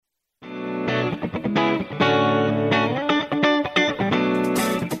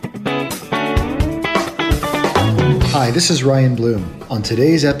Hi, this is Ryan Bloom. On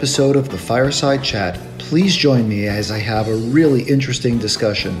today's episode of the Fireside Chat, please join me as I have a really interesting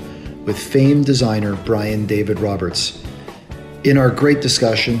discussion with famed designer Brian David Roberts. In our great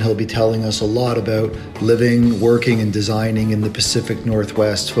discussion, he'll be telling us a lot about living, working, and designing in the Pacific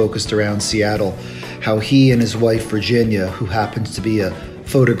Northwest, focused around Seattle, how he and his wife Virginia, who happens to be a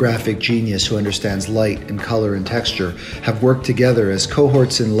photographic genius who understands light and color and texture, have worked together as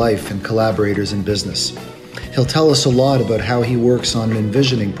cohorts in life and collaborators in business. He'll tell us a lot about how he works on an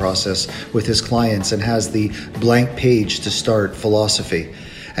envisioning process with his clients and has the blank page to start philosophy.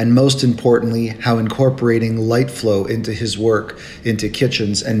 And most importantly, how incorporating light flow into his work, into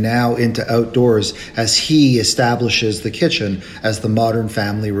kitchens, and now into outdoors as he establishes the kitchen as the modern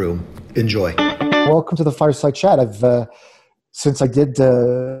family room. Enjoy. Welcome to the Fireside Chat. Since I did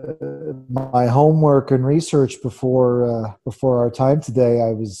my homework and research before our time today,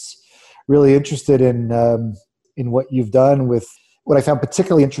 I was really interested in what you've done. With what I found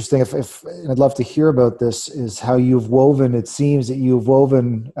particularly interesting, and I'd love to hear about this, is how you've woven. It seems that you've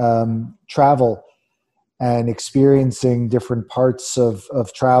woven travel and experiencing different parts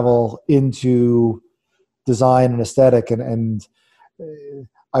of travel into design and aesthetic, and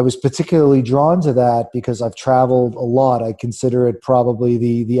I was particularly drawn to that because I've traveled a lot. I consider it probably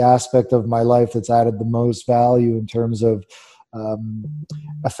the aspect of my life that's added the most value in terms of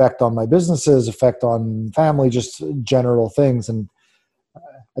effect on my businesses, effect on family, just general things. And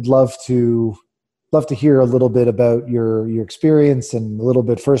I'd love to hear a little bit about your experience, and a little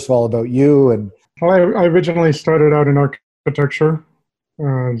bit, first of all, about you. And well, I originally started out in architecture.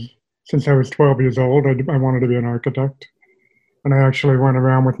 Since I was 12 years old, I wanted to be an architect. And I actually went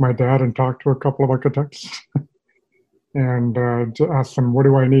around with my dad and talked to a couple of architects and asked them, what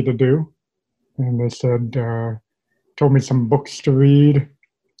do I need to do? And they said, told me some books to read,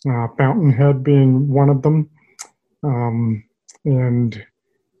 Fountainhead being one of them, and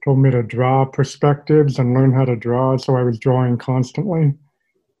told me to draw perspectives and learn how to draw. So I was drawing constantly.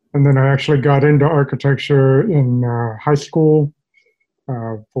 And then I actually got into architecture in high school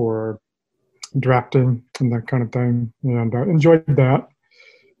for drafting and that kind of thing, and enjoyed that.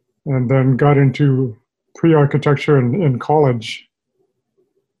 And then got into pre-architecture in college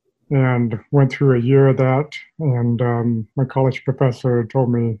and went through a year of that. And my college professor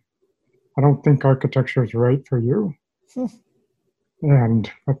told me, I don't think architecture is right for you. And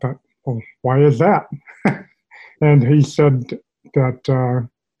I thought, well, why is that? And he said that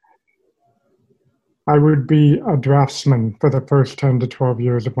I would be a draftsman for the first 10 to 12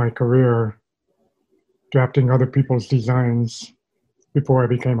 years of my career, drafting other people's designs before I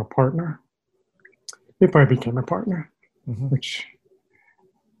became a partner. If I became a partner, which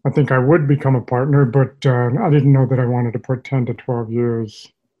I think I would become a partner, but I didn't know that I wanted to put 10 to 12 years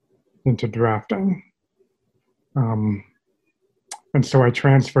into drafting. And so I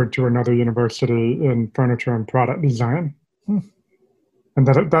transferred to another university in furniture and product design. And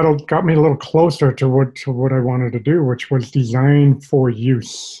that got me a little closer to what I wanted to do, which was design for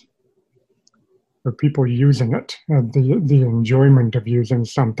use, for people using it, the enjoyment of using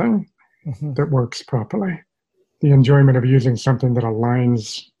something that works properly, the enjoyment of using something that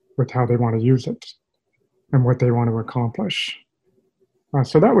aligns with how they want to use it and what they want to accomplish.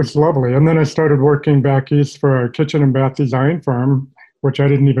 So that was lovely. And then I started working back east for a kitchen and bath design firm, which I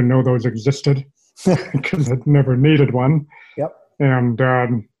didn't even know those existed because I'd never needed one. Yep. And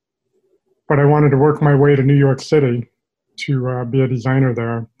but I wanted to work my way to New York City to be a designer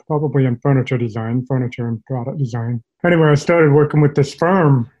there, probably in furniture design, furniture and product design. Anyway, I started working with this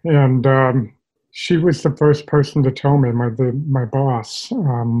firm, and she was the first person to tell me, my boss,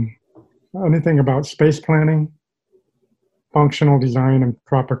 anything about space planning, functional design, and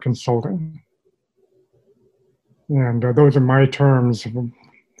proper consulting. And those are my terms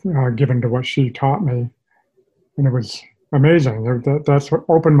given to what she taught me. And it was amazing. That's what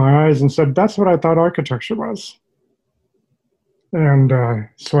opened my eyes and said, that's what I thought architecture was. And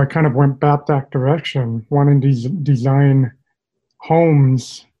so I kind of went back that direction, wanting to design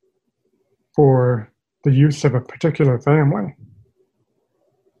homes for the use of a particular family.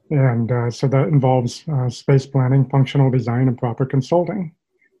 And so that involves space planning, functional design, and proper consulting.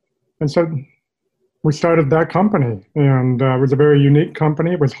 And so we started that company, and it was a very unique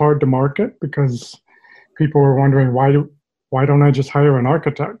company. It was hard to market because people were wondering, why don't I just hire an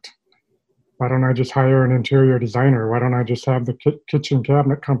architect? Why don't I just hire an interior designer? Why don't I just have the kitchen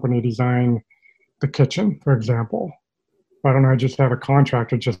cabinet company design the kitchen, for example? Why don't I just have a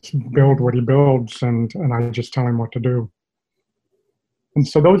contractor just build what he builds and I just tell him what to do? And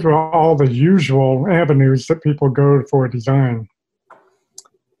so those were all the usual avenues that people go for design.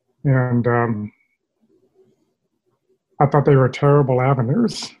 And I thought they were terrible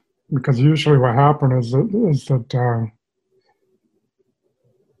avenues, because usually what happened is that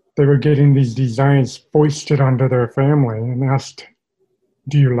they were getting these designs foisted onto their family and asked,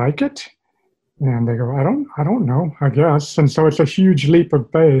 "Do you like it?" And they go, I don't know, I guess." And so it's a huge leap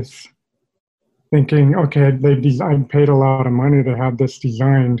of faith, thinking, okay, I paid a lot of money to have this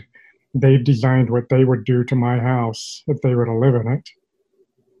designed. They've designed what they would do to my house if they were to live in it.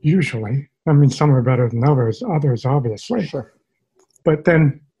 Usually, I mean, some are better than others obviously. Sure. But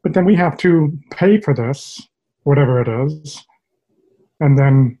then we have to pay for this, whatever it is, and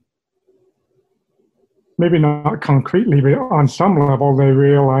then maybe not concretely, but on some level, they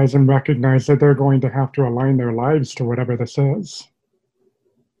realize and recognize that they're going to have to align their lives to whatever this is.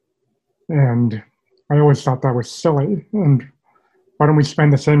 And I always thought that was silly. And why don't we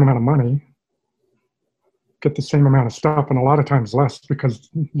spend the same amount of money, get the same amount of stuff, and a lot of times less, because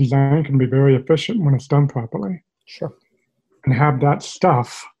design can be very efficient when it's done properly. Sure. And have that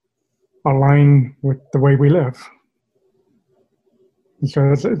stuff align with the way we live. And so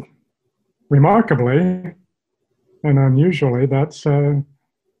that's it. Remarkably and unusually, that's a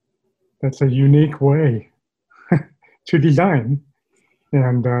unique way to design,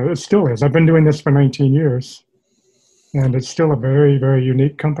 and it still is. I've been doing this for 19 years, and it's still a very, very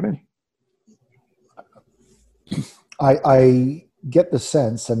unique company. I get the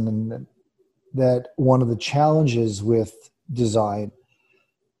sense, and that one of the challenges with design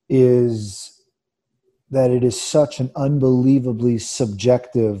is that it is such an unbelievably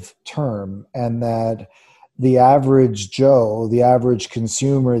subjective term, and that the average Joe, the average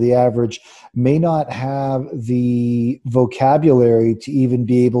consumer, the average may not have the vocabulary to even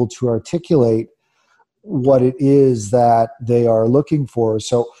be able to articulate what it is that they are looking for.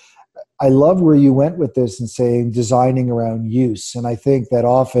 So I love where you went with this and saying designing around use. And I think that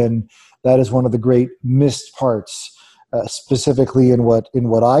often that is one of the great missed parts, specifically in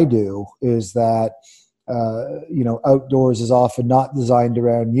what I do, is that outdoors is often not designed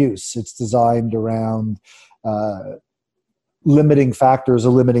around use. It's designed around limiting factors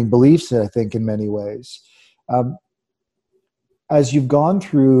or limiting beliefs, I think, in many ways. As you've gone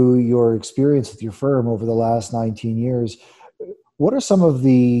through your experience with your firm over the last 19 years, what are some of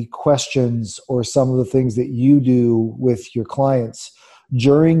the questions or some of the things that you do with your clients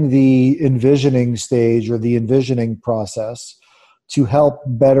during the envisioning stage or the envisioning process to help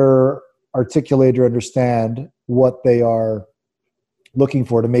better articulate or understand what they are looking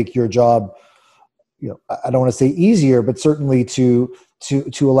for to make your job, I don't want to say easier, but certainly to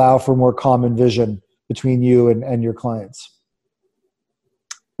allow for more common vision between you and your clients?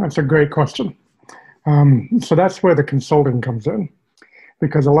 That's a great question. So that's where the consulting comes in,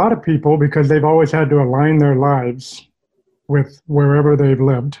 because a lot of people, because they've always had to align their lives with wherever they've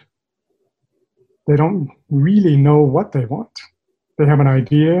lived, they don't really know what they want. They have an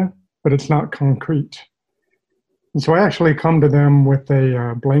idea, but it's not concrete. And so I actually come to them with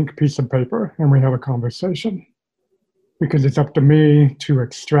a blank piece of paper, and we have a conversation, because it's up to me to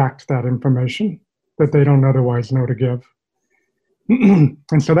extract that information that they don't otherwise know to give. And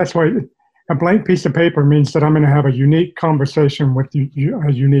so that's why a blank piece of paper means that I'm going to have a unique conversation with a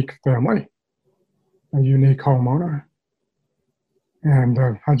unique family, a unique homeowner. And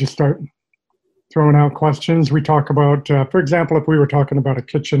I just start throwing out questions. We talk about, for example, if we were talking about a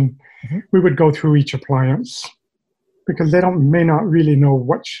kitchen, we would go through each appliance, because they may not really know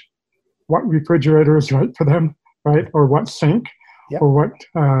what refrigerator is right for them, right? Or what sink, or what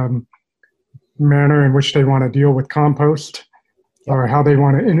manner in which they want to deal with compost, or how they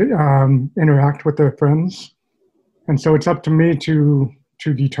want to interact with their friends. And so it's up to me to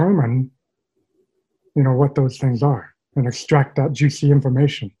determine, what those things are, and extract that juicy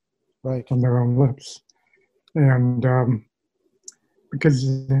information from their own lips. And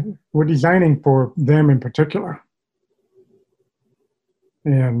because we're designing for them in particular.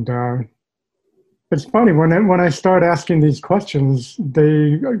 And it's funny, when I start asking these questions,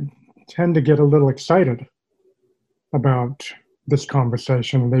 they tend to get a little excited about this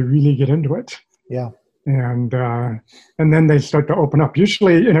conversation. They really get into it. Yeah. And then they start to open up.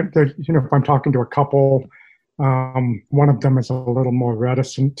 Usually, if I'm talking to a couple, one of them is a little more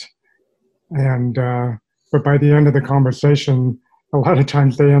reticent. And but by the end of the conversation, a lot of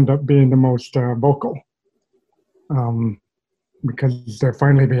times they end up being the most vocal, because they're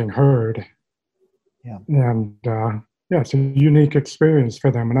finally being heard. Yeah. And it's a unique experience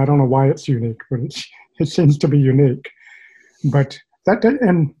for them. And I don't know why it's unique, but it seems to be unique. But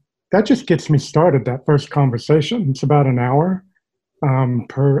that just gets me started, that first conversation. It's about an hour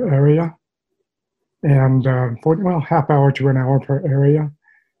per area, and half hour to an hour per area.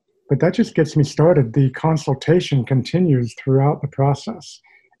 But that just gets me started. The consultation continues throughout the process,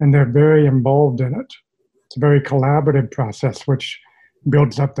 and they're very involved in it. It's a very collaborative process, which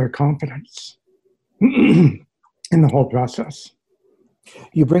builds up their confidence in the whole process.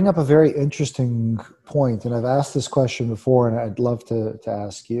 You bring up a very interesting point, and I've asked this question before, and I'd love to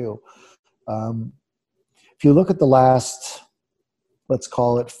ask you. If you look at the last, let's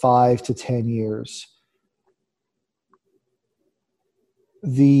call it 5 to 10 years,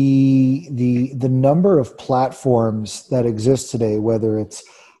 the number of platforms that exist today, whether it's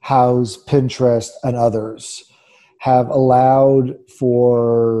Houzz, Pinterest, and others, have allowed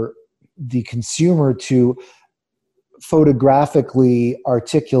for the consumer to photographically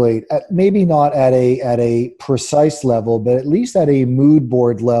articulate, maybe not at a precise level, but at least at a mood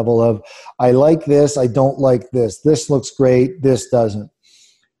board level of, I like this, I don't like this looks great, this doesn't.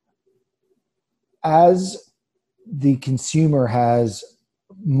 As the consumer has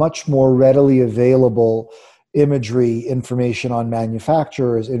much more readily available imagery, information on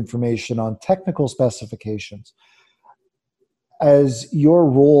manufacturers, information on technical specifications, as your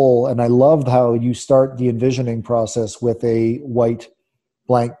role, and I loved how you start the envisioning process with a white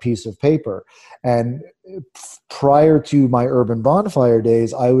blank piece of paper. And prior to my Urban Bonfire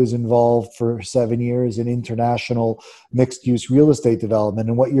days, I was involved for 7 years in international mixed-use real estate development.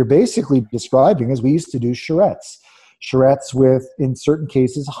 And what you're basically describing is we used to do charrettes with, in certain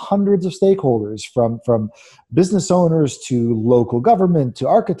cases, hundreds of stakeholders, from business owners to local government to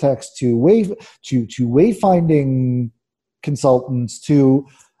architects to wayfinding consultants to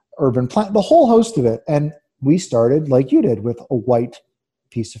urban plan, the whole host of it. And we started like you did with a white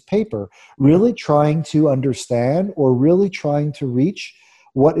piece of paper, really trying to understand or really trying to reach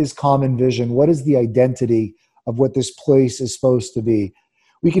what is common vision, what is the identity of what this place is supposed to be.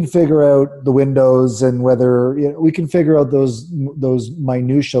 We can figure out the windows and whether, we can figure out those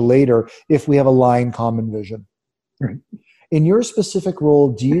minutia later if we have a line common vision. Right. In your specific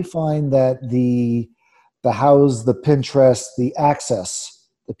role, do you find that the Houzz, the Pinterest, the access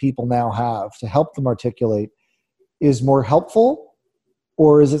that people now have to help them articulate is more helpful,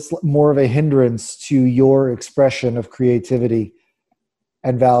 or is it more of a hindrance to your expression of creativity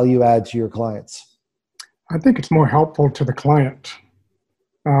and value add to your clients? I think it's more helpful to the client.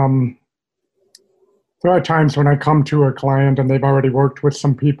 There are times when I come to a client and they've already worked with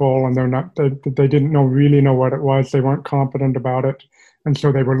some people and they didn't really know what it was. They weren't confident about it. And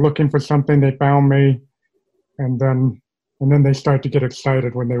so they were looking for something, they found me. And then they start to get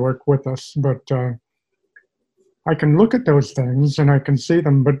excited when they work with us. But I can look at those things and I can see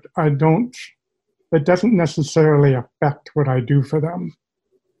them, but it doesn't necessarily affect what I do for them.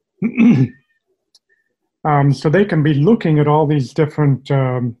 So they can be looking at all these different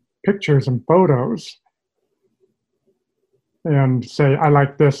pictures and photos and say, I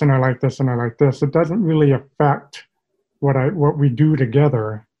like this and I like this and I like this. It doesn't really affect what we do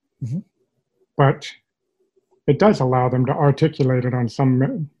together. Mm-hmm. But it does allow them to articulate it in some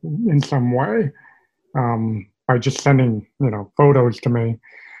way by just sending, photos to me.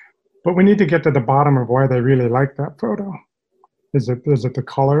 But we need to get to the bottom of why they really like that photo. Is it the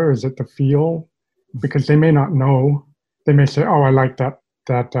color? Is it the feel? Because they may not know. They may say, "Oh, I like that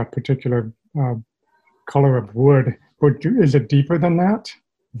particular color of wood." But is it deeper than that,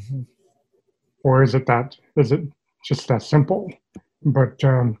 mm-hmm. or is it just that simple? But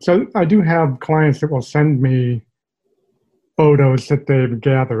so I do have clients that will send me photos that they've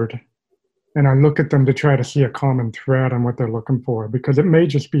gathered, and I look at them to try to see a common thread on what they're looking for, because it may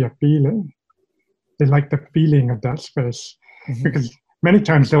just be a feeling. They like the feeling of that space, mm-hmm. because many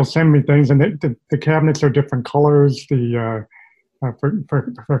times they'll send me things, and the cabinets are different colors. For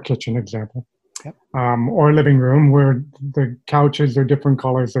a kitchen example, yep. Or a living room where the couches are different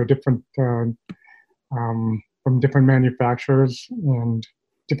colors, they're different. From different manufacturers and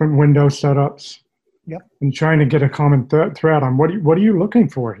different window setups. Yep. And trying to get a common thread on what are you looking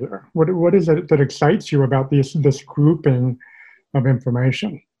for here? What is it that excites you about this grouping of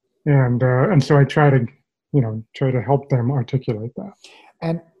information? And so I try to help them articulate that.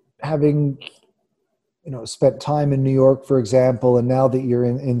 And having spent time in New York, for example, and now that you're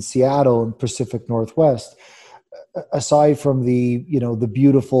in Seattle and Pacific Northwest, aside from the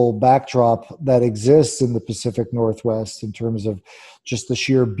beautiful backdrop that exists in the Pacific Northwest in terms of just the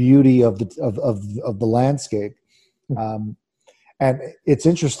sheer beauty of the landscape, and it's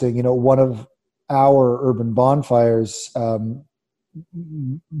interesting. One of our Urban Bonfire's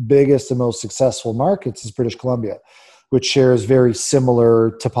biggest and most successful markets is British Columbia, which shares very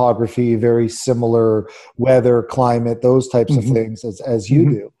similar topography, very similar weather, climate, those types mm-hmm. of things as you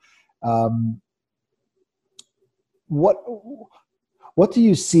mm-hmm. do. What do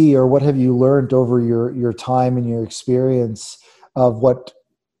you see, or what have you learned over your time and your experience of what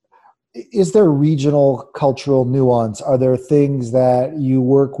is there regional cultural nuance? Are there things that you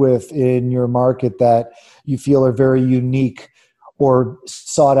work with in your market that you feel are very unique or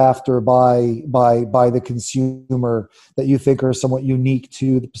sought after by the consumer that you think are somewhat unique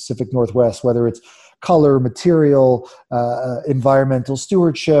to the Pacific Northwest, whether it's color, material, environmental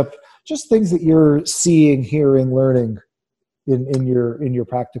stewardship, just things that you're seeing, hearing, learning in your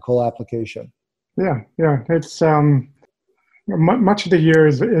practical application? Yeah, yeah. It's much of the year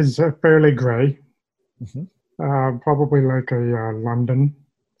is fairly gray, Hmm. probably like a London,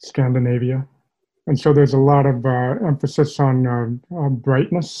 Scandinavia. And so there's a lot of emphasis on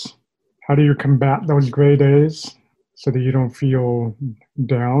brightness. How do you combat those gray days so that you don't feel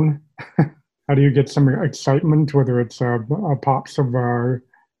down? How do you get some excitement, whether it's pops of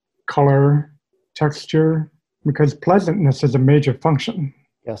color, texture? Because pleasantness is a major function.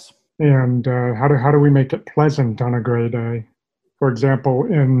 Yes. And how do we make it pleasant on a gray day? For example,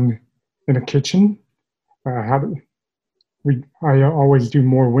 in a kitchen, how do I always do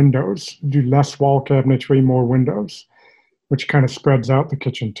more windows, do less wall cabinetry, more windows, which kind of spreads out the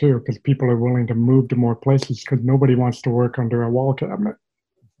kitchen too, because people are willing to move to more places because nobody wants to work under a wall cabinet.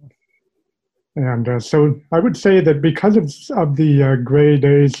 And so I would say that because of the gray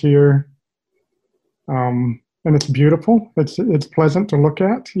days here, and it's beautiful, it's pleasant to look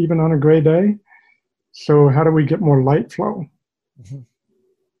at even on a gray day. So how do we get more light flow? Mhm.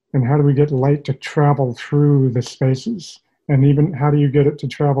 And how do we get light to travel through the spaces? And even how do you get it to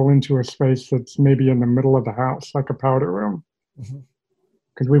travel into a space that's maybe in the middle of the house, like a powder room? Mhm.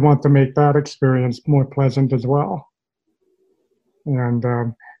 Because we want to make that experience more pleasant as well. And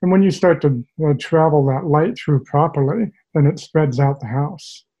when you start to travel that light through properly, then it spreads out the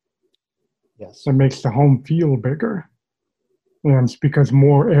house. Yes. It makes the home feel bigger. And it's because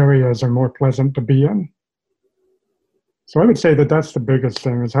more areas are more pleasant to be in. So I would say that that's the biggest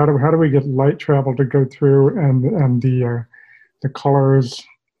thing is how do we get light travel to go through and the colors,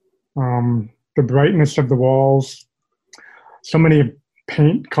 the brightness of the walls. So many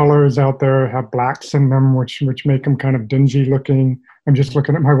paint colors out there have blacks in them, which make them kind of dingy looking. I'm just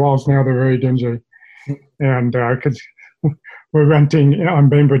looking at my walls now; they're very dingy, and because we're renting on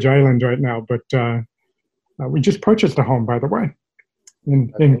Bainbridge Island right now, but we just purchased a home, by the way,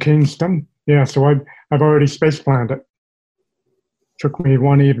 in Okay. Kingston. Yeah, so I've already space planned it. Took me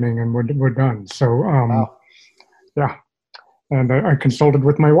one evening, and we're done. So Wow. yeah, and I consulted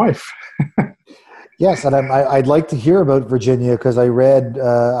with my wife. Yes, and I'd like to hear about Virginia because I read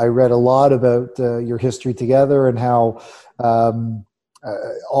a lot about your history together and how um, uh,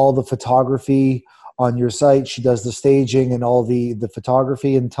 all the photography on your site. She does the staging and all the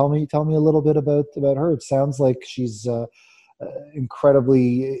photography. And tell me a little bit about her. It sounds like she's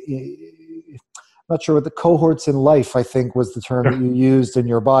incredibly. Not sure what the cohorts in life, I think, was the term that Yeah, you used in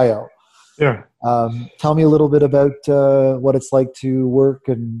your bio. yeah. Tell me a little bit about what it's like to work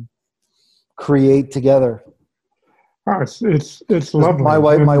and create together. Oh, it's Because lovely,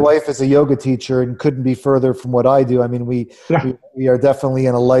 my and wife is a yoga teacher and couldn't be further from what I do. I mean, yeah, we are definitely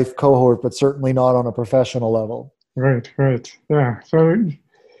in a life cohort, but certainly not on a professional level. right, right, yeah. So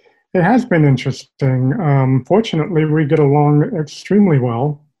it has been interesting. Fortunately, we get along extremely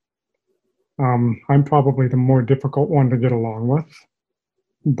well. I'm probably the more difficult one to get along with,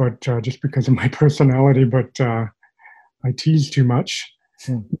 but just because of my personality. But I tease too much.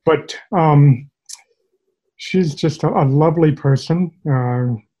 Hmm. But she's just a lovely person,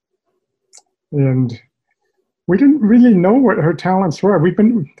 and we didn't really know what her talents were.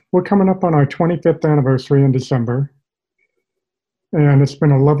 We're coming up on our 25th anniversary in December, and it's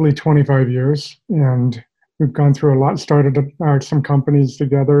been a lovely 25 years. And we've gone through a lot. Started some companies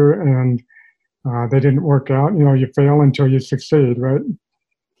together, and they didn't work out. You know, you fail until you succeed, right?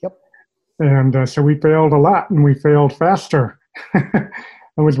 Yep. And so we failed a lot, and we failed faster.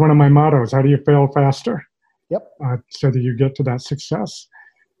 That was one of my mottos. How do you fail faster Yep. so that you get to that success?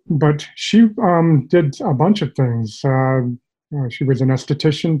 But she did a bunch of things. She was an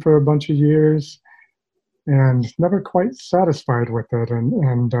esthetician for a bunch of years and never quite satisfied with it.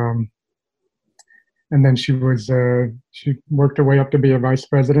 And then she worked her way up to be a vice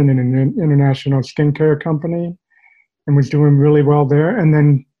president in an international skincare company and was doing really well there. And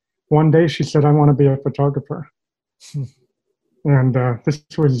then one day she said, "I want to be a photographer." And this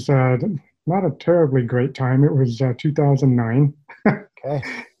was not a terribly great time. It was 2009. Okay.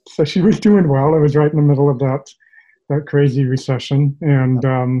 So she was doing well. It was right in the middle of that crazy recession,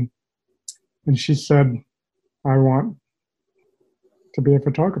 and she said, "I want to be a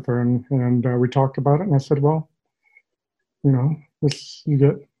photographer." And we talked about it, and I said, "Well, you know, you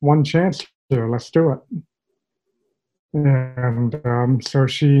get one chance here. Let's do it. And so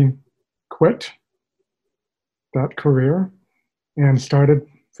she quit that career and started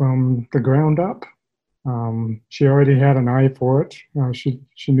from the ground up. She already had an eye for it.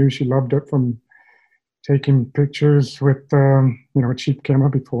 She knew she loved it from taking pictures with a cheap camera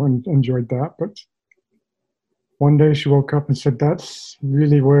before, and enjoyed that. But one day she woke up and said, "That's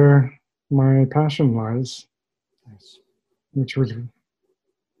really where my passion lies." Nice. Which was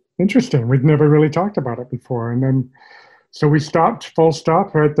interesting. We'd never really talked about it before. And then, so we stopped, full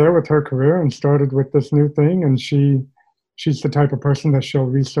stop right there with her career, and started with this new thing. And she's the type of person that she'll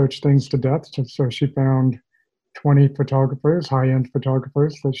research things to death. So she found 20 photographers, high-end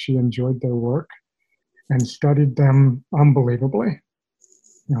photographers, that she enjoyed their work and studied them unbelievably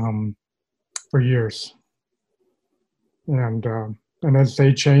for years. And as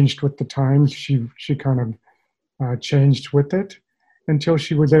they changed with the times, she kind of changed with it, until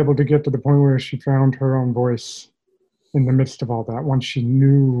she was able to get to the point where she found her own voice in the midst of all that. Once she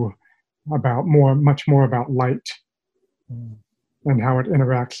knew about much more about light, and how it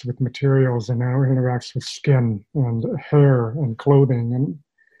interacts with materials, and how it interacts with skin and hair and clothing,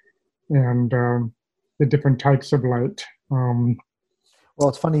 and the different types of light. Well,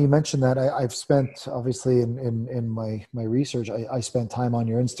 it's funny you mentioned that. I've spent, obviously, in my research, I spent time on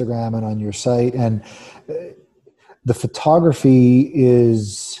your Instagram and on your site, and the photography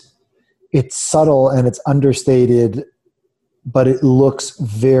it's subtle and it's understated, but it looks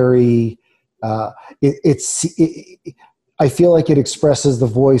very, I feel like it expresses the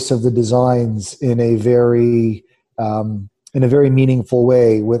voice of the designs in a very meaningful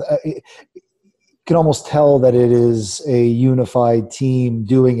way. You can almost tell that it is a unified team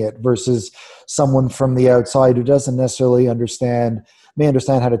doing it, versus someone from the outside who doesn't necessarily may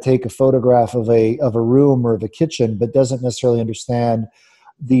understand how to take a photograph of a room or of a kitchen, but doesn't necessarily understand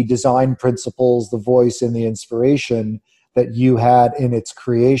the design principles, the voice, and the inspiration that you had in its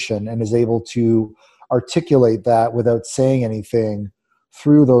creation, and is able to articulate that without saying anything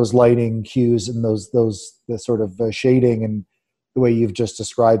through those lighting cues and the sort of shading and the way you've just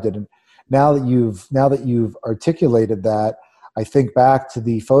described it. And now that you've articulated that, I think back to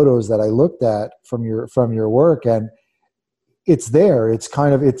the photos that I looked at from your work, and it's there. It's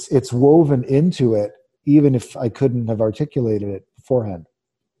kind of it's woven into it, even if I couldn't have articulated it beforehand.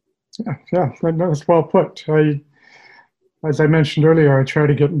 Yeah, that was well put. As I mentioned earlier, I try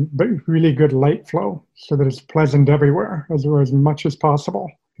to get really good light flow so that it's pleasant everywhere, as much as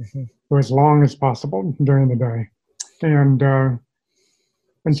possible, or as long as possible during the day.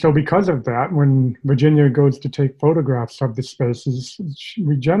 And so because of that, when Virginia goes to take photographs of the spaces,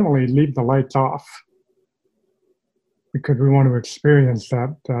 we generally leave the lights off, because we want to experience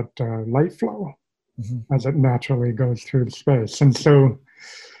that light flow as it naturally goes through the space. And so,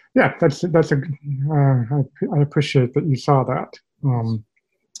 yeah, I appreciate that you saw that. On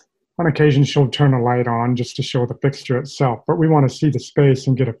occasion, she'll turn a light on just to show the fixture itself, but we want to see the space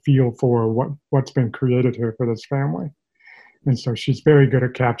and get a feel for what's been created here for this family. And so she's very good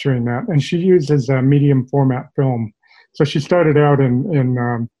at capturing that. And she uses a medium format film. So she started out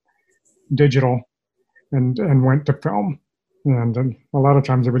in digital and went to film. And a lot of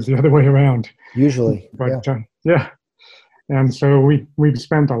times it was the other way around. Usually, but yeah. And so we've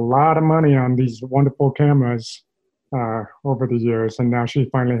spent a lot of money on these wonderful cameras over the years, and now she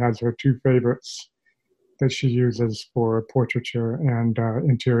finally has her two favorites that she uses for portraiture and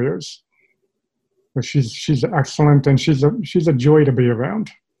interiors. But she's excellent, and she's a joy to be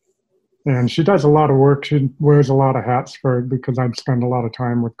around. And she does a lot of work. She wears a lot of hats because I spend a lot of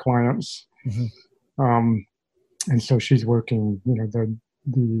time with clients. And so she's working, the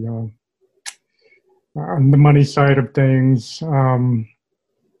money side of things, and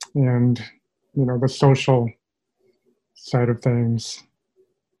the social side of things,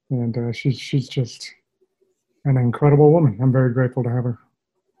 and she's just an incredible woman. I'm very grateful to have her.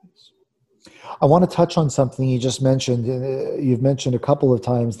 I want to touch on something you just mentioned. You've mentioned a couple of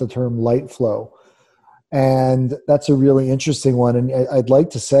times the term light flow, and that's a really interesting one. And I'd like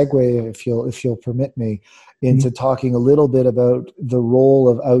to segue, if you'll permit me, into talking a little bit about the role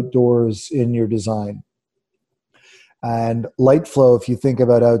of outdoors in your design. And light flow, if you think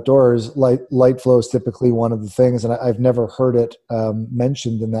about outdoors, light flow is typically one of the things, and I've never heard it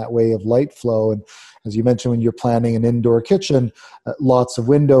mentioned in that way of light flow. And as you mentioned, when you're planning an indoor kitchen, lots of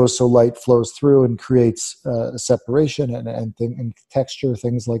windows, so light flows through and creates separation and texture,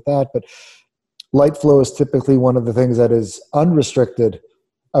 things like that. But light flow is typically one of the things that is unrestricted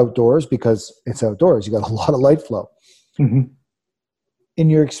outdoors, because it's outdoors. You got a lot of light flow. in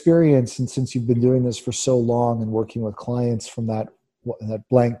your experience, and since you've been doing this for so long and working with clients from that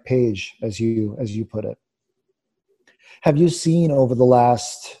blank page, as you put it, have you seen over the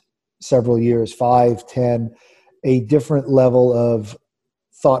last several years, 5, 10, a different level of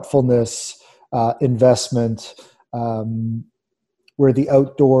thoughtfulness, investment, where the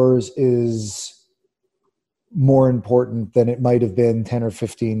outdoors is more important than it might have been 10 or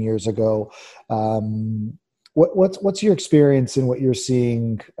 15 years ago? What's your experience in what you're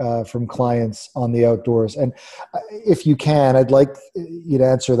seeing from clients on the outdoors? And if you can, I'd like you to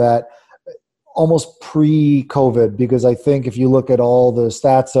answer that almost pre-COVID, because I think if you look at all the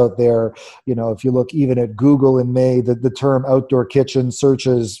stats out there, if you look even at Google in May, the term outdoor kitchen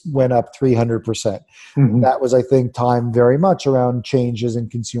searches went up 300%. Mm-hmm. That was, I think, timed very much around changes in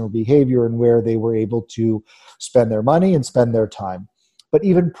consumer behavior and where they were able to spend their money and spend their time. But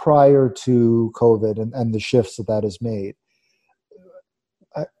even prior to COVID and the shifts that has made,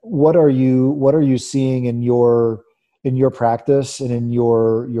 what are you seeing in your practice and in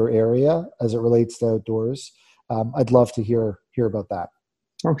your area as it relates to outdoors? I'd love to hear about that.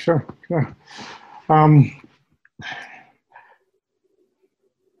 Oh, sure. Yeah.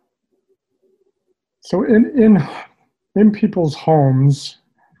 So in people's homes,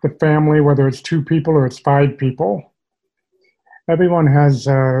 the family, whether it's 2 people or it's 5 people, everyone has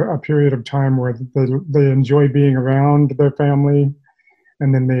a period of time where they enjoy being around their family,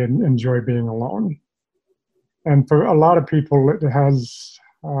 and then they enjoy being alone. And for a lot of people, it has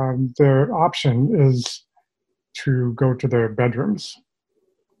their option is to go to their bedrooms,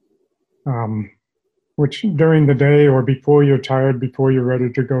 which during the day or before you're tired, before you're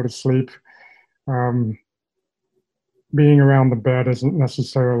ready to go to sleep, being around the bed isn't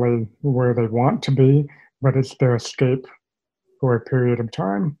necessarily where they want to be, but it's their escape for a period of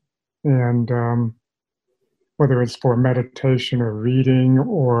time. And whether it's for meditation or reading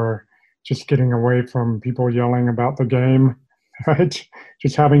or just getting away from people yelling about the game, right?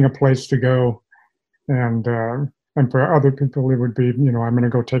 Just having a place to go. And for other people, it would be, I'm going to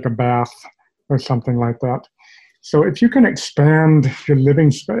go take a bath or something like that. So if you can expand your living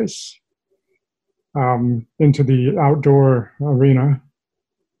space into the outdoor arena,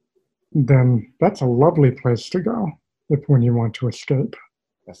 then that's a lovely place to go when you want to escape.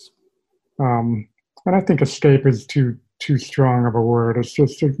 Yes. And I think escape is too strong of a word. It's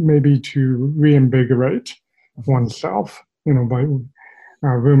just maybe to reinvigorate oneself, by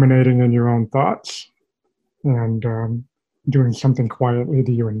ruminating in your own thoughts and doing something quietly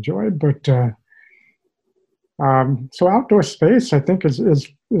that you enjoy. But so outdoor space, I think,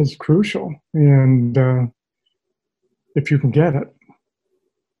 is crucial, and if you can get it.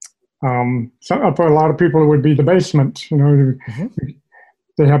 So for a lot of people, it would be the basement.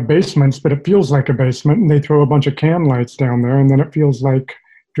 They have basements, but it feels like a basement, and they throw a bunch of can lights down there, and then it feels like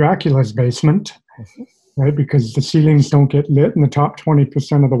Dracula's basement, right? Because the ceilings don't get lit, and the top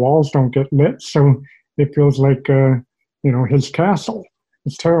 20% of the walls don't get lit, so it feels like his castle.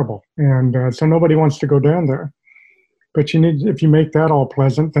 It's terrible, and so nobody wants to go down there. But if you make that all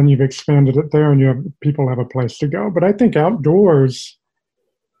pleasant, then you've expanded it there, and people have a place to go. But I think outdoors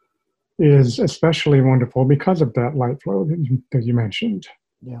is especially wonderful because of that light flow that you mentioned.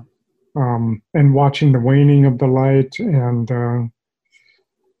 Yeah. And watching the waning of the light and the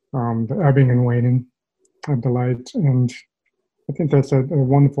ebbing and waning of the light. And I think that's a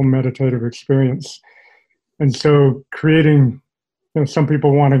wonderful meditative experience. And so creating, some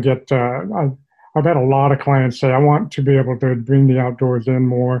people want to get, I've had a lot of clients say, I want to be able to bring the outdoors in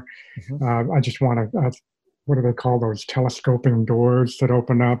more. I just want to, what do they call those, telescoping doors that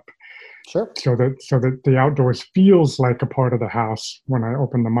open up? Sure. So that the outdoors feels like a part of the house when I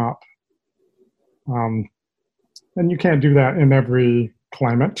open them up. And you can't do that in every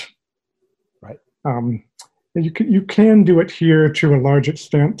climate. Right. You can do it here to a large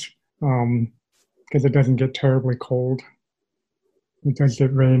extent because it doesn't get terribly cold. It does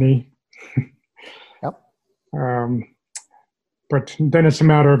get rainy. Yep. But then it's a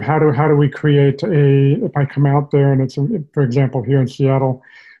matter of how do we create if I come out there and for example, here in Seattle,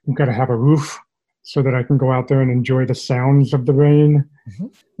 I've got to have a roof so that I can go out there and enjoy the sounds of the rain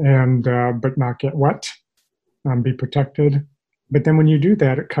and but not get wet and be protected. But then when you do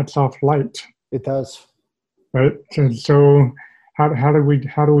that, it cuts off light. It does. Right. And so how do we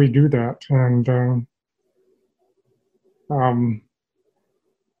do that? And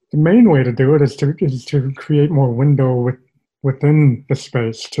the main way to do it is to create more window within the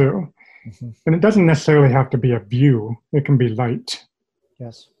space too. And it doesn't necessarily have to be a view. It can be light.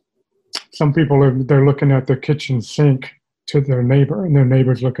 Yes. Some people they're looking at their kitchen sink to their neighbor, and their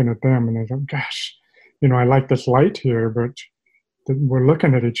neighbor's looking at them, and they go, "Gosh, I like this light here, but we're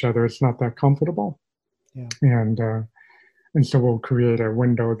looking at each other, it's not that comfortable. Yeah. And so we'll create a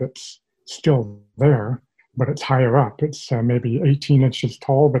window that's still there, but it's higher up. It's maybe 18 inches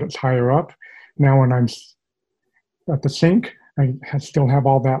tall, but it's higher up. Now when I'm at the sink, I still have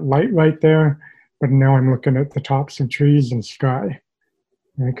all that light right there, but now I'm looking at the tops of trees and sky.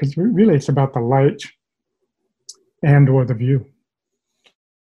 Because really it's about the light and or the view.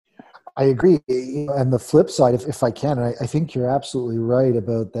 I agree. And the flip side, if I can, I think you're absolutely right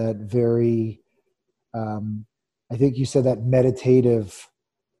about that very, I think you said that meditative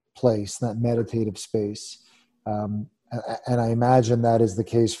place, that meditative space. And I imagine that is the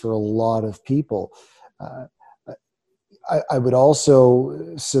case for a lot of people. I would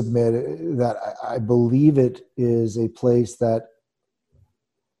also submit that I believe it is a place that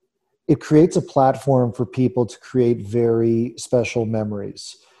it creates a platform for people to create very special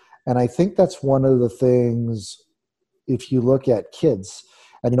memories. And I think that's one of the things, if you look at kids,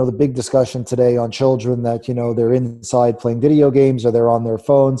 and the big discussion today on children that, they're inside playing video games or they're on their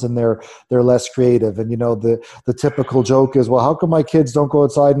phones and they're less creative. And, the typical joke is, well, how come my kids don't go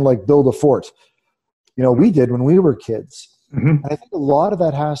outside and build a fort? We did when we were kids. Mm-hmm. And I think a lot of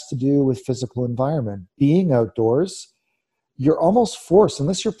that has to do with physical environment. Being outdoors, you're almost forced,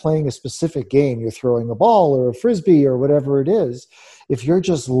 unless you're playing a specific game, you're throwing a ball or a frisbee or whatever it is, if you're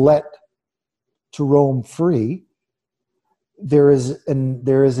just let to roam free, there is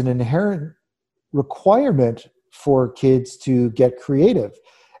an inherent requirement for kids to get creative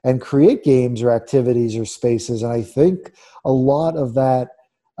and create games or activities or spaces. And I think a lot of that,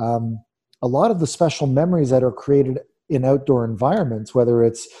 a lot of the special memories that are created in outdoor environments, whether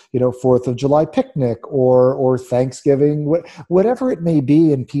it's 4th of July picnic or Thanksgiving, whatever it may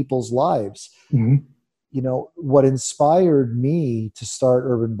be in people's lives. Mm-hmm. What inspired me to start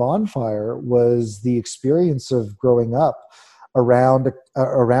Urban Bonfire was the experience of growing up around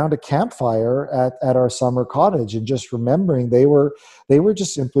a campfire at our summer cottage, and just remembering they were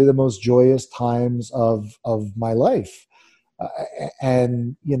just simply the most joyous times of my life.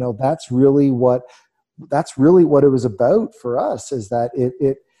 And that's really what it was about for us, is that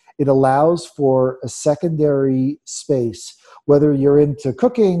it allows for a secondary space, whether you're into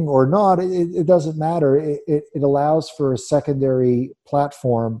cooking or not, it doesn't matter. It allows for a secondary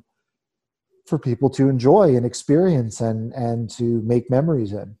platform for people to enjoy and experience and to make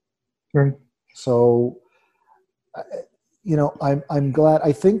memories in. Right. So, I'm glad.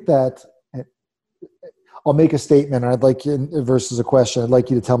 I think that I'll make a statement, and I'd like you, versus a question, I'd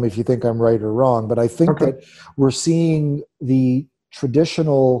like you to tell me if you think I'm right or wrong. But I think that we're seeing the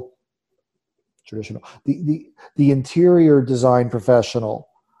the interior design professional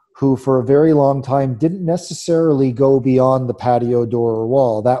who for a very long time didn't necessarily go beyond the patio door or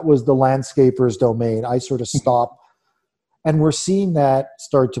wall. That was the landscaper's domain. I sort of stopped. And we're seeing that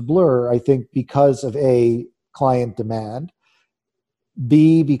start to blur, I think, because of A, client demand,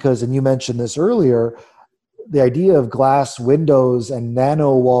 B, because, and you mentioned this earlier, the idea of glass windows and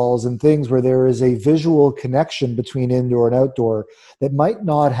nano walls and things where there is a visual connection between indoor and outdoor that might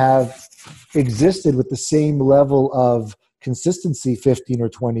not have existed with the same level of consistency 15 or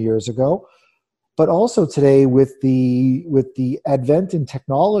 20 years ago. But also today with the advent in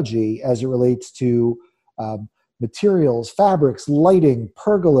technology as it relates to materials, fabrics, lighting,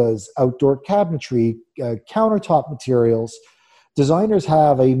 pergolas, outdoor cabinetry, countertop materials, designers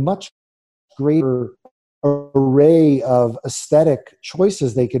have a much greater array of aesthetic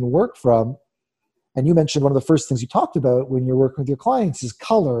choices they can work from. And you mentioned one of the first things you talked about when you're working with your clients is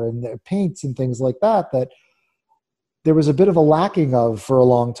color and their paints and things like that, that there was a bit of a lacking of for a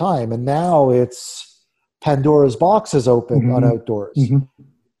long time. And now it's Pandora's box is open on outdoors.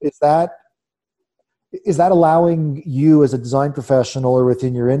 Is that allowing you as a design professional or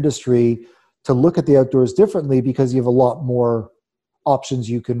within your industry to look at the outdoors differently because you have a lot more options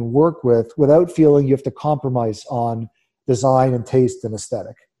you can work with without feeling you have to compromise on design and taste and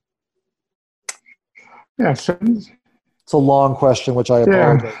aesthetic? Yeah, so it's a long question, which I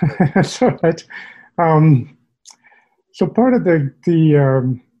apologize. Yeah, that's all right. So part of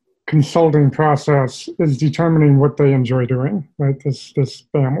the consulting process is determining what they enjoy doing, right? This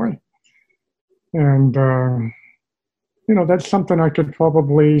family, and that's something I could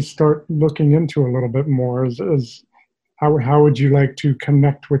probably start looking into a little bit more. Is how would you like to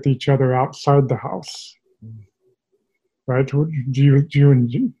connect with each other outside the house, right? Do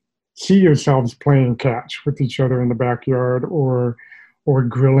you see yourselves playing catch with each other in the backyard, or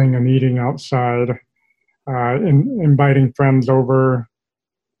grilling and eating outside, inviting friends over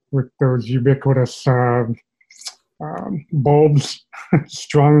with those ubiquitous bulbs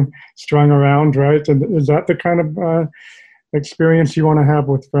strung around, right? And is that the kind of experience you want to have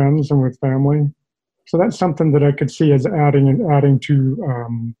with friends and with family. So that's something that I could see as adding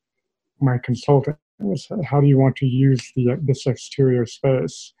to my consulting. How do you want to use this exterior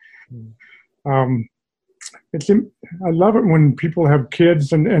space? Um, I love it when people have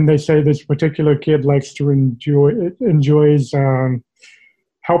kids and they say this particular kid likes to enjoys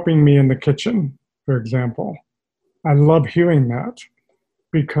helping me in the kitchen, for example. I love hearing that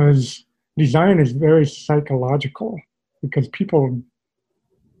because design is very psychological, because people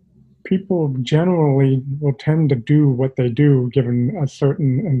generally will tend to do what they do given a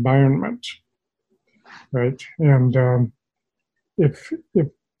certain environment, right? And if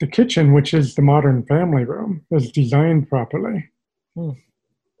the kitchen, which is the modern family room, is designed properly,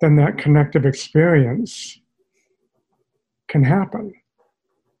 then that connective experience can happen.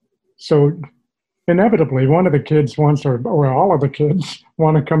 So inevitably, one of the kids wants, or all of the kids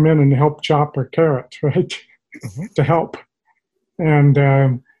want to come in and help chop a carrot, right? To help.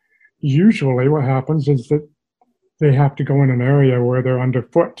 And usually what happens is that they have to go in an area where they're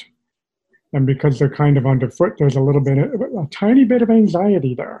underfoot. And because they're kind of underfoot, there's a tiny bit of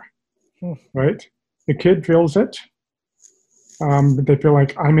anxiety there, right? The kid feels it. They feel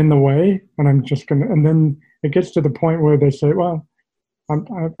like I'm in the way, and I'm just gonna. And then it gets to the point where they say, "Well,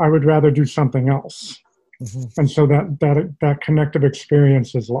 I would rather do something else," and so that connective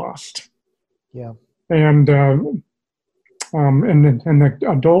experience is lost. Yeah. And the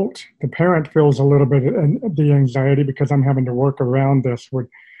adult, the parent feels a little bit of the anxiety because I'm having to work around this with.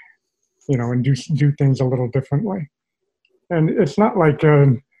 And do things a little differently. And it's not like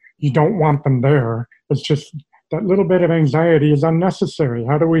you don't want them there. It's just that little bit of anxiety is unnecessary.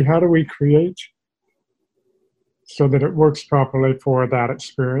 How do we create so that it works properly for that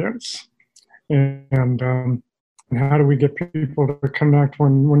experience? And how do we get people to connect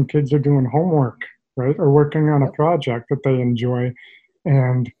when kids are doing homework, right? Or working on a project that they enjoy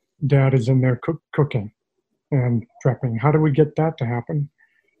and dad is in there cooking and prepping? How do we get that to happen?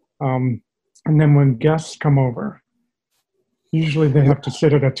 And then when guests come over, usually they have to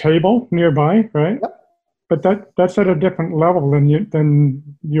sit at a table nearby, right? Yep. But that's at a different level than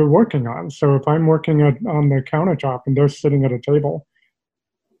you're working on. So if I'm working on the countertop and they're sitting at a table,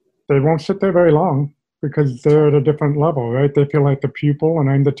 they won't sit there very long because they're at a different level, right? They feel like the pupil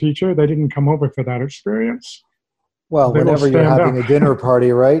and I'm the teacher. They didn't come over for that experience. Well, whenever you're having a dinner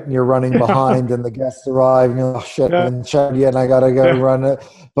party, right, and you're running behind and the guests arrive, and you're like, oh, shit, and I got to go run it.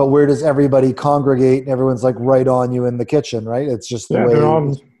 But where does everybody congregate and everyone's like right on you in the kitchen, right? It's just the way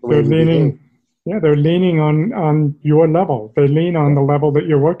they're leaning. Yeah, they're leaning on your level. They lean on the level that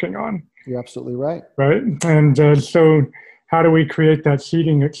you're working on. You're absolutely right. Right? And so how do we create that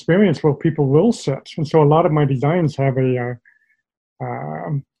seating experience where people will sit? And so a lot of my designs have a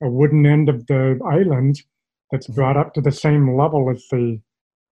wooden end of the island that's brought up to the same level as the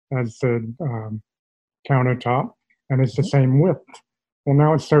countertop, and it's the same width. Well,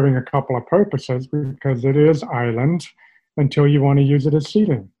 now it's serving a couple of purposes because it is island until you want to use it as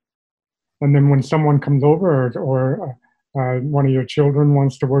seating. And then when someone comes over or one of your children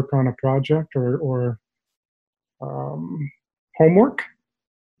wants to work on a project or homework,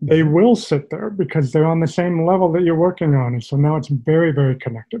 they will sit there because they're on the same level that you're working on. And so now it's very, very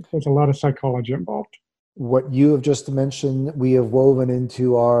connected. There's a lot of psychology involved. What you have just mentioned, we have woven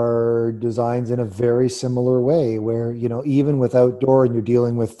into our designs in a very similar way where, even with outdoor and you're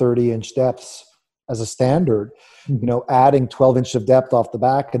dealing with 30-inch depths as a standard, adding 12-inch of depth off the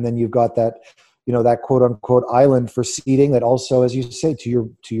back. And then you've got that, that quote unquote island for seating that also, as you say, to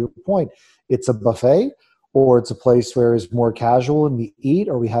your point, it's a buffet or it's a place where it's more casual and we eat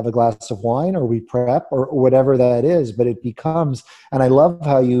or we have a glass of wine or we prep or whatever that is. But it becomes, and I love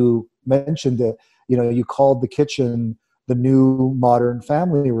how you mentioned it, you called the kitchen the new modern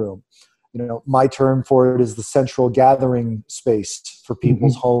family room. My term for it is the central gathering space for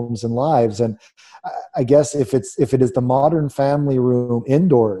people's homes and lives. And I guess if it is the modern family room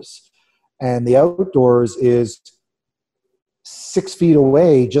indoors and the outdoors is 6 feet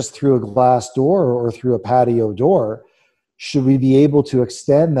away just through a glass door or through a patio door, should we be able to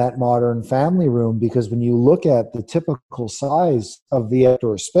extend that modern family room? Because when you look at the typical size of the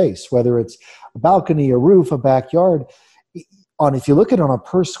outdoor space, whether it's a balcony, a roof, a backyard, if you look at it on a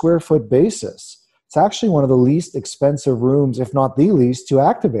per square foot basis, it's actually one of the least expensive rooms, if not the least, to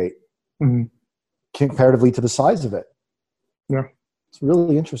activate comparatively to the size of it. Yeah. It's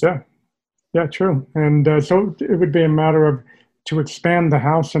really interesting. Yeah, true. And so it would be a matter of to expand the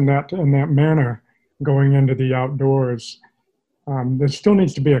house in that manner going into the outdoors. There still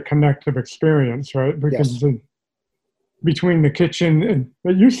needs to be a connective experience, right? Because between the kitchen, and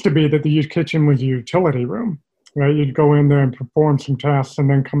it used to be that the kitchen was a utility room. right? You'd go in there and perform some tasks and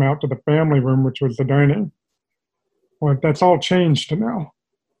then come out to the family room, which was the dining. Well, that's all changed now.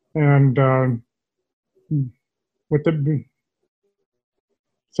 And with the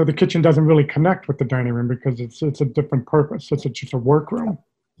so the kitchen doesn't really connect with the dining room because it's a different purpose. It's just a workroom.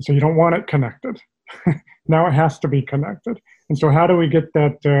 So you don't want it connected. Now it has to be connected. And so how do we get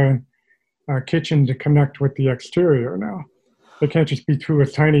that kitchen to connect with the exterior now? It can't just be through a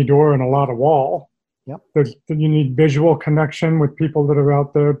tiny door and a lot of wall. Yep. You need visual connection with people that are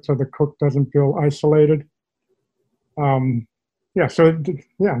out there so the cook doesn't feel isolated. So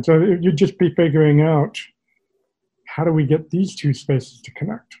you'd just be figuring out, how do we get these two spaces to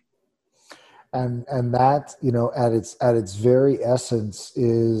connect? And that, at its very essence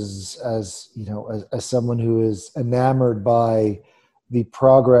is, as someone who is enamored by the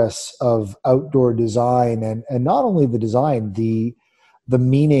progress of outdoor design, and not only the design, the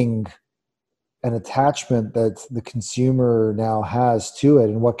meaning and attachment that the consumer now has to it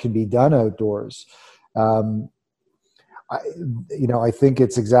and what can be done outdoors. I think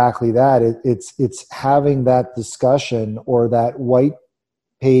it's exactly that. It's having that discussion or that white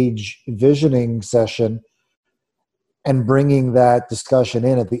page visioning session and bringing that discussion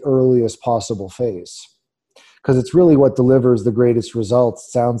in at the earliest possible phase. Because it's really what delivers the greatest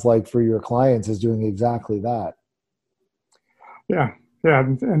results, sounds like, for your clients, is doing exactly that. Yeah.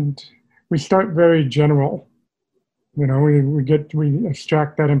 And we start very general. We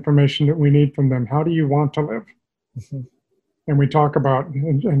extract that information that we need from them. How do you want to live? Mm-hmm. And we talk about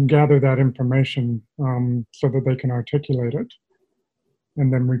and gather that information so that they can articulate it.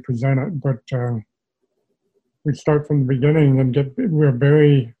 And then we present it. But we start from the beginning and we're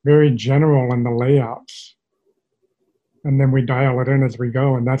very, very general in the layouts. And then we dial it in as we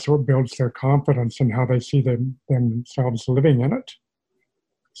go. And that's what builds their confidence in how they see themselves living in it.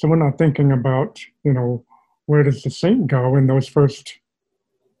 So we're not thinking about, where does the sink go in those first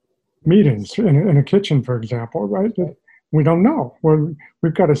meetings in a kitchen, for example, right? We don't know.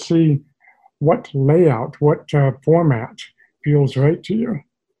 We've got to see what layout, what format feels right to you.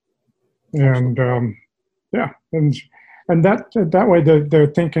 And and that way they're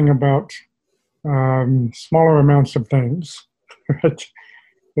thinking about smaller amounts of things, right?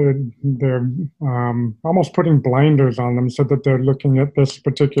 They're almost putting blinders on them so that they're looking at this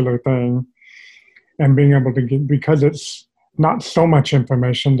particular thing and being able to get, because it's not so much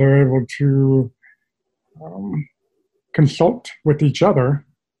information, they're able to consult with each other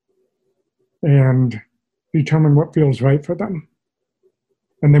and determine what feels right for them.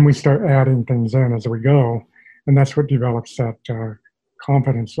 And then we start adding things in as we go. And that's what develops that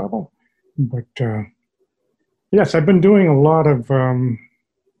confidence level. But yes, I've been doing a lot of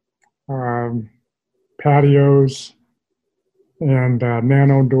patios and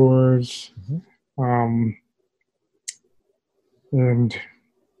nano doors, and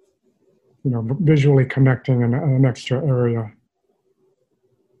visually connecting an extra area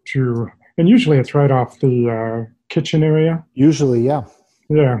to, and usually it's right off the kitchen area. Usually, yeah.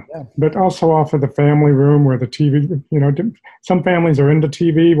 Yeah, but also off of the family room where the TV, some families are into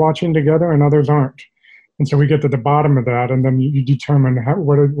TV watching together and others aren't. And so we get to the bottom of that, and then you determine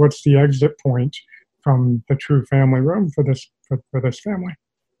what's the exit point from the true family room for this family,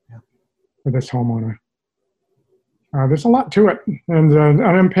 for this homeowner. There's a lot to it, and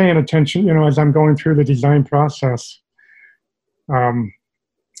I'm paying attention, as I'm going through the design process, and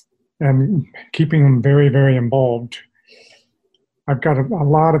keeping them very, very involved. I've got a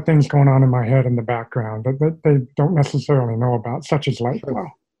lot of things going on in my head in the background that they don't necessarily know about, such as light flow,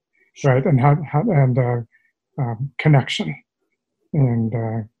 right? And connection, and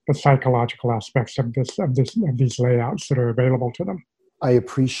the psychological aspects of these layouts that are available to them. I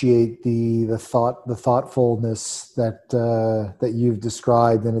appreciate the thoughtfulness that you've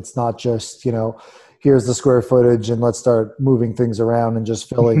described, and it's not just here's the square footage and let's start moving things around and just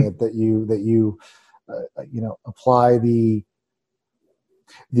filling it. That you apply the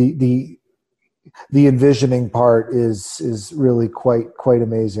envisioning part is really quite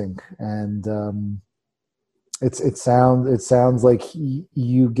amazing, and it sounds like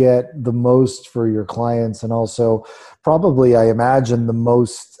you get the most for your clients, and also probably, I imagine, the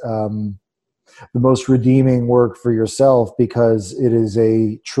most redeeming work for yourself, because it is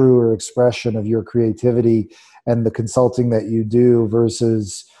a truer expression of your creativity and the consulting that you do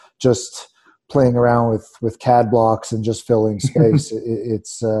versus just playing around with CAD blocks and just filling space.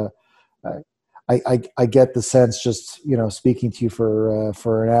 I get the sense, just speaking to you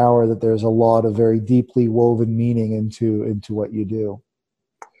for an hour, that there's a lot of very deeply woven meaning into what you do.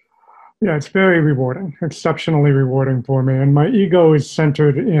 Yeah, it's very rewarding, exceptionally rewarding for me. And my ego is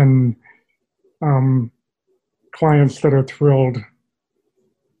centered in clients that are thrilled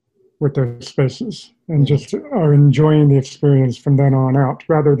with their spaces and just are enjoying the experience from then on out,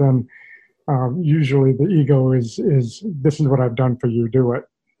 rather than usually the ego is this is what I've done for you, do it.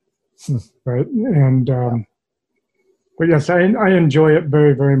 Right. And but yes, I enjoy it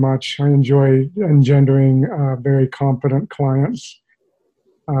very, very much. I enjoy engendering very competent clients,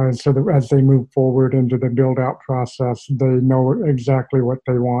 so that as they move forward into the build out process, they know exactly what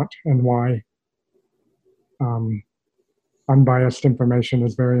they want and why. Unbiased information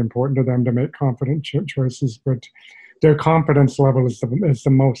is very important to them to make confident choices, but their confidence level is the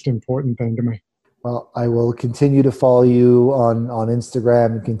most important thing to me. Well, I will continue to follow you on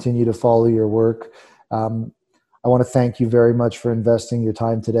Instagram and continue to follow your work. I want to thank you very much for investing your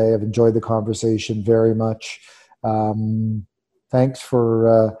time today. I've enjoyed the conversation very much. Thanks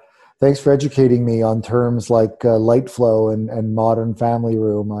for educating me on terms like light flow and modern family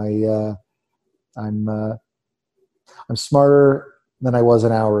room. I'm smarter than I was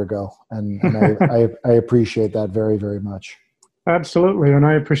an hour ago, and I appreciate that very, very much. Absolutely, and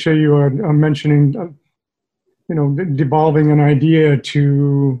I appreciate you mentioning, devolving an idea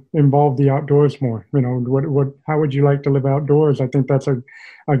to involve the outdoors more. How would you like to live outdoors? I think that's a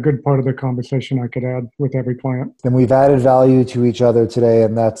good part of the conversation I could add with every client. And we've added value to each other today,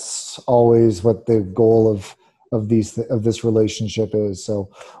 and that's always what the goal of this relationship is. So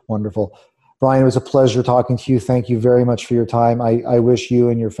wonderful. Brian, it was a pleasure talking to you. Thank you very much for your time. I wish you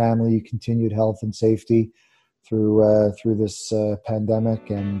and your family continued health and safety through this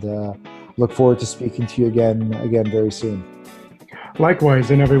pandemic, and look forward to speaking to you again very soon. Likewise,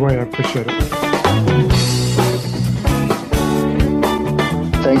 in every way, I appreciate it.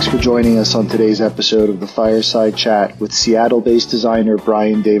 Thanks for joining us on today's episode of the Fireside Chat with Seattle-based designer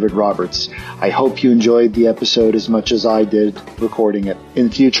Brian David Roberts. I hope you enjoyed the episode as much as I did recording it. In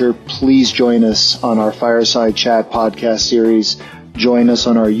the future, please join us on our Fireside Chat podcast series. Join us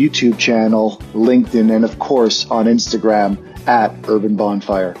on our YouTube channel, LinkedIn, and of course on Instagram @Urban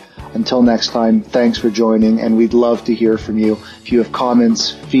Bonfire. Until next time, thanks for joining, and we'd love to hear from you. If you have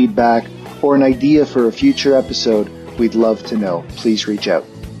comments, feedback, or an idea for a future episode, we'd love to know. Please reach out.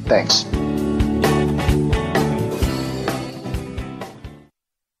 Thanks.